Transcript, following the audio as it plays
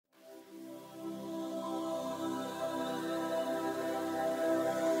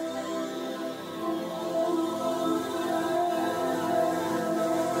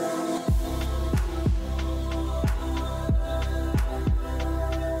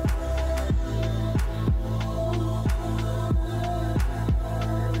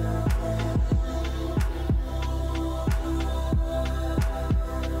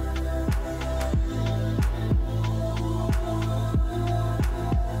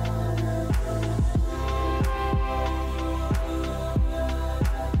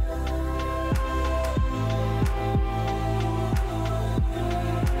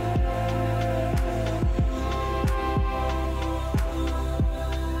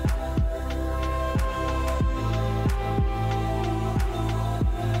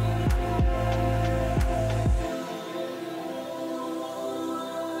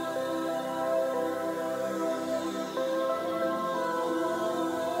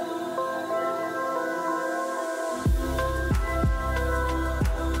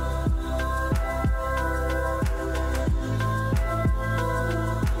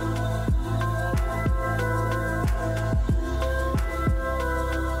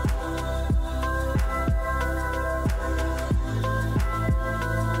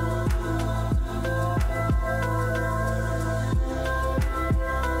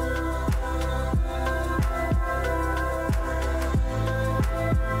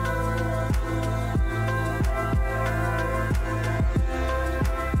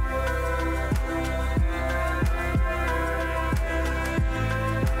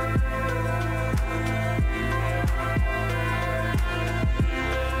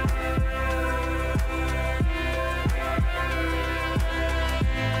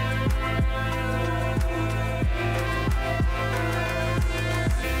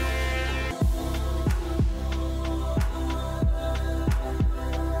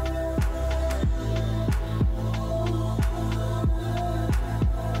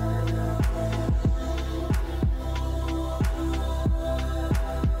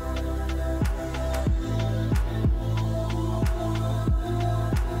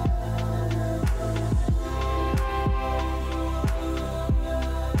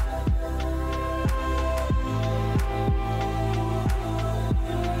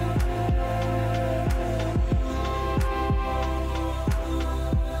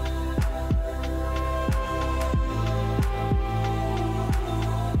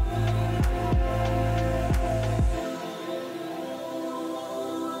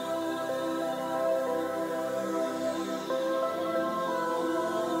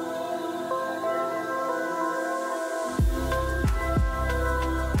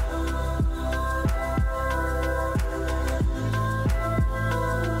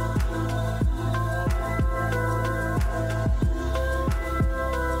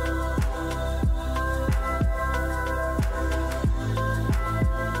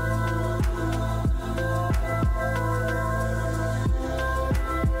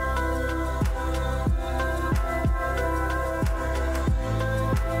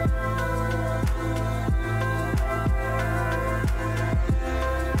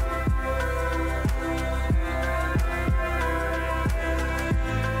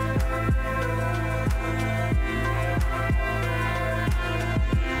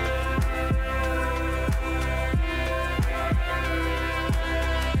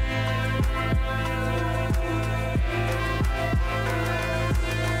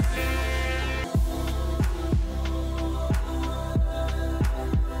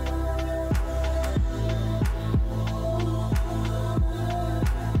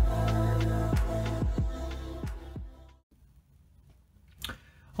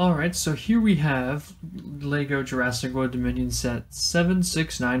Alright, so here we have LEGO Jurassic World Dominion set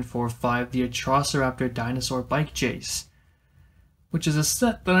 76945, the Atrociraptor Dinosaur Bike Chase. Which is a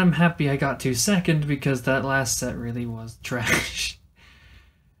set that I'm happy I got to second because that last set really was trash.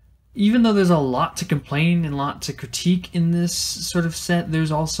 Even though there's a lot to complain and a lot to critique in this sort of set,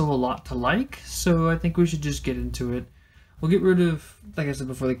 there's also a lot to like, so I think we should just get into it. We'll get rid of, like I said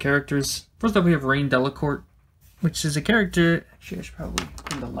before, the characters. First up we have Rain Delacourt, which is a character. Actually, I should probably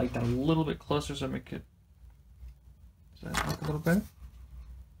bring the light down a little bit closer so I make it. Does that look a little better?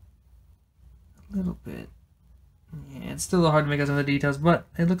 A little bit. Yeah, it's still a little hard to make out some of the details, but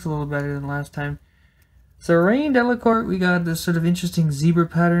it looks a little better than last time. So Rain Delacourt, we got this sort of interesting zebra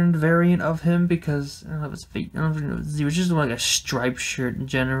patterned variant of him because, I don't know if it's feet, I don't know if it's zebra, it's just like a striped shirt in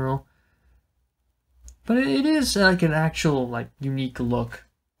general. But it is like an actual, like, unique look.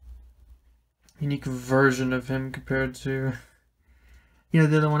 Unique version of him compared to, you know,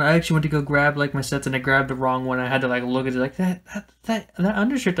 the other one. I actually went to go grab like my sets and I grabbed the wrong one. I had to like look at it like that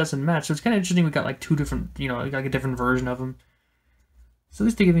undershirt doesn't match. So it's kind of interesting. We got like two different, you know, like a different version of him. So at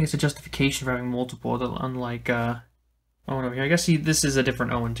least they're giving us a justification for having multiple. Unlike Owen over here. I guess this is a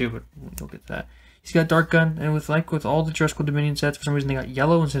different Owen too, but we'll get to that. He's got Dark Gun, and with all the Jurassic World Dominion sets, for some reason they got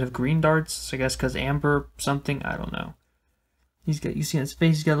yellow instead of green darts. So I guess because amber something, I don't know. You see on his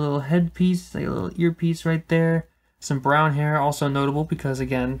face, he's got a little headpiece, like a little earpiece right there. Some brown hair, also notable because,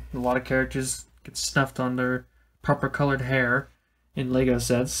 again, a lot of characters get snuffed on their proper colored hair in LEGO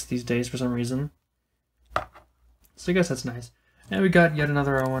sets these days for some reason. So I guess that's nice. And we got yet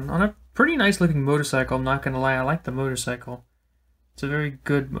another Owen on a pretty nice looking motorcycle, I'm not going to lie, I like the motorcycle. It's a very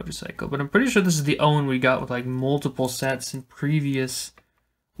good motorcycle, but I'm pretty sure this is the Owen we got with like multiple sets in previous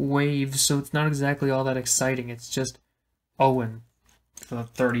waves, so it's not exactly all that exciting, it's just Owen for the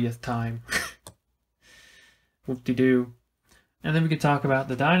 30th time. Whoop-de-doo. And then we could talk about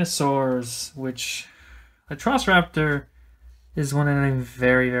the dinosaurs, which Atrociraptor is one that I'm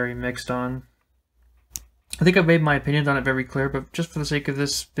very, very mixed on. I think I've made my opinions on it very clear, but just for the sake of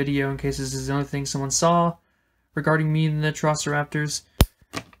this video, in case this is the only thing someone saw regarding me and the Atrociraptors,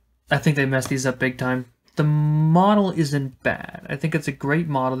 I think they messed these up big time. The model isn't bad. I think it's a great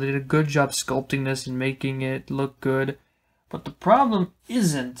model. They did a good job sculpting this and making it look good. But the problem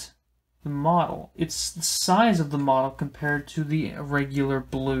isn't the model. It's the size of the model compared to the regular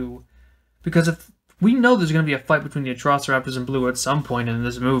Blue. Because if we know there's going to be a fight between the Atrociraptors and Blue at some point in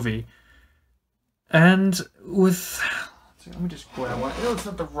this movie. And with... let me just grab one. I know it's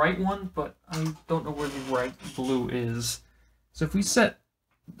not the right one, but I don't know where the right Blue is. So if we set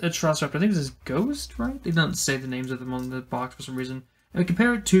Atrociraptor, I think this is Ghost, right? They don't say the names of them on the box for some reason. And we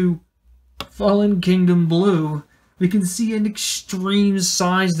compare it to Fallen Kingdom Blue, we can see an extreme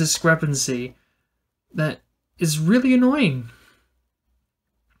size discrepancy that is really annoying.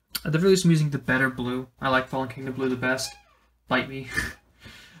 At the very least, I'm using the better Blue. I like Fallen Kingdom Blue the best. Bite me.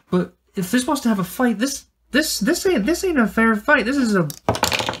 But if they're supposed to have a fight, this ain't a fair fight. This is a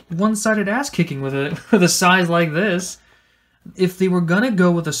one-sided ass kicking with a size like this. If they were gonna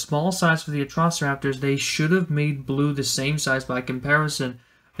go with a small size for the Atrociraptors, they should have made Blue the same size by comparison.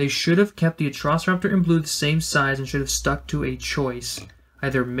 They should have kept the Atrociraptor and Blue the same size and should have stuck to a choice.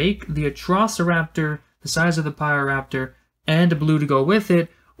 Either make the Atrociraptor the size of the Pyroraptor and a Blue to go with it,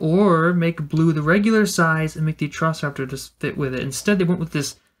 or make Blue the regular size and make the Atrociraptor just fit with it. Instead, they went with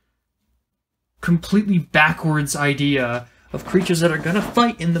this completely backwards idea of creatures that are gonna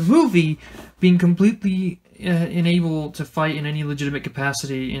fight in the movie being completely unable to fight in any legitimate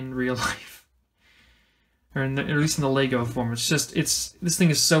capacity in real life. Or at least in the LEGO form. It's just, this thing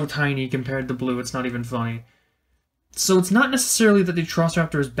is so tiny compared to Blue, it's not even funny. So it's not necessarily that the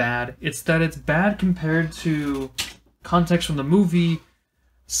Atrociraptor is bad, it's that it's bad compared to context from the movie,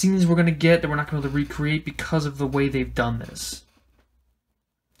 scenes we're going to get that we're not going to be able to recreate because of the way they've done this.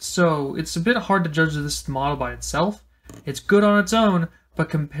 So it's a bit hard to judge this model by itself. It's good on its own, but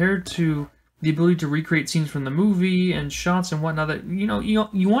compared to the ability to recreate scenes from the movie and shots and whatnot, that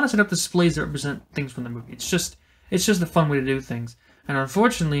you want to set up displays that represent things from the movie. It's just a fun way to do things, and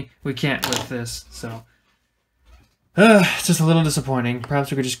unfortunately we can't with this. So it's just a little disappointing. Perhaps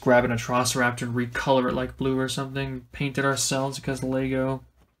we could just grab an Atrociraptor and recolor it like Blue or something, paint it ourselves, because LEGO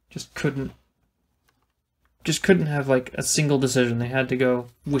just couldn't have like a single decision. They had to go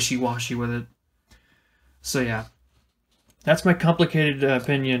wishy-washy with it. So yeah. That's my complicated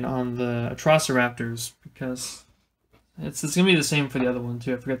opinion on the Atrociraptors, because it's going to be the same for the other one,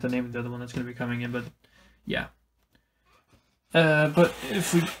 too. I forget the name of the other one that's going to be coming in, but yeah. But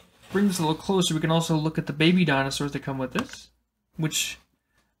if we bring this a little closer, we can also look at the baby dinosaurs that come with this, which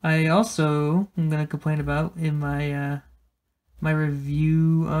I also am going to complain about in my my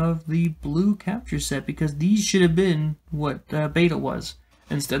review of the blue capture set, because these should have been what beta was.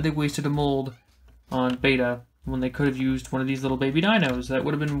 Instead, they wasted a mold on beta when they could have used one of these little baby dinos. That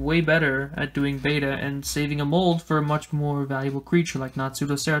would have been way better at doing beta and saving a mold for a much more valuable creature like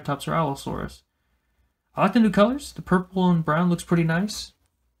Atrociraptor or Allosaurus. I like the new colors. The purple and brown looks pretty nice.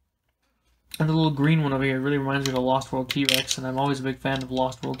 And the little green one over here really reminds me of a Lost World T-Rex, and I'm always a big fan of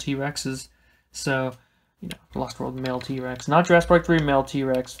Lost World T-Rexes. So, you know, Lost World male T-Rex. Not Jurassic Park 3 male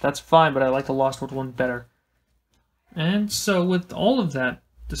T-Rex. That's fine, but I like the Lost World one better. And so with all of that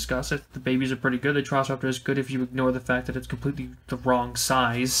discussed, I think the babies are pretty good. The Atrociraptor is good if you ignore the fact that it's completely the wrong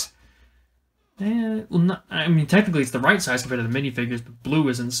size. Well, not, I mean, technically it's the right size compared to the minifigures, but blue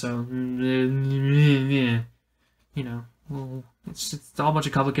isn't, so... You know, well, it's all a bunch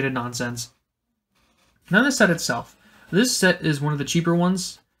of complicated nonsense. Now the set itself. This set is one of the cheaper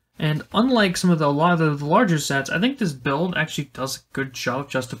ones, and unlike a lot of the larger sets, I think this build actually does a good job of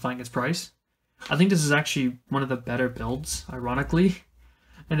justifying its price. I think this is actually one of the better builds, ironically.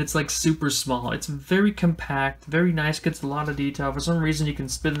 And it's like super small. It's very compact, very nice, gets a lot of detail. For some reason you can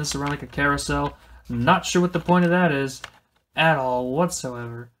spin this around like a carousel. I'm not sure what the point of that is at all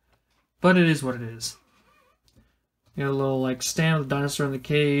whatsoever. But it is what it is. You got a little like stand with a dinosaur in the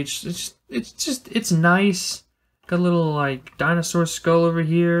cage. It's nice. Got a little like dinosaur skull over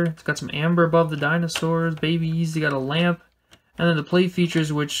here. It's got some amber above the dinosaurs, babies. You got a lamp. And then the play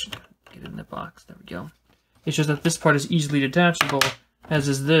features, which get in the box. There we go. It's just that this part is easily detachable, as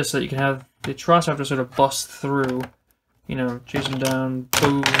is this, so that you can have the Atrociraptor sort of bust through, you know, chase him down,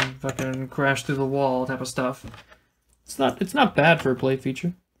 boom, fucking crash through the wall type of stuff. It's not bad for a play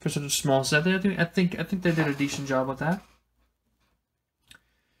feature for such a small set. I think they did a decent job with that.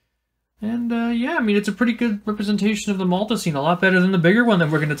 And yeah, I mean, it's a pretty good representation of the Malta scene, a lot better than the bigger one that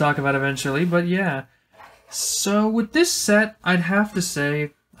we're going to talk about eventually. But yeah, so with this set, I'd have to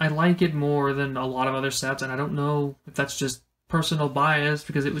say I like it more than a lot of other sets, and I don't know if that's just personal bias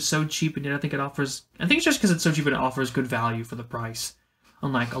because it was so cheap, and yet I think it's just because it's so cheap and it offers good value for the price,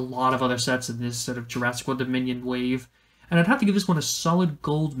 unlike a lot of other sets in this sort of Jurassic World Dominion wave. And I'd have to give this one a solid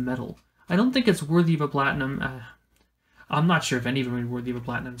gold medal. I don't think it's worthy of a platinum. I'm not sure if any of them are worthy of a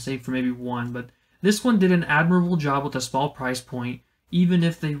platinum, save for maybe one, but this one did an admirable job with a small price point, even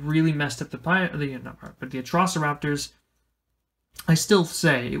if they really messed up the Atrociraptors. I still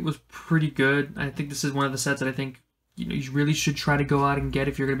say it was pretty good. I think this is one of the sets that I think you really should try to go out and get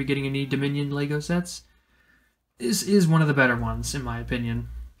if you're going to be getting any Dominion Lego sets. This is one of the better ones, in my opinion.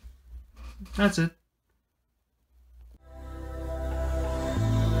 That's it.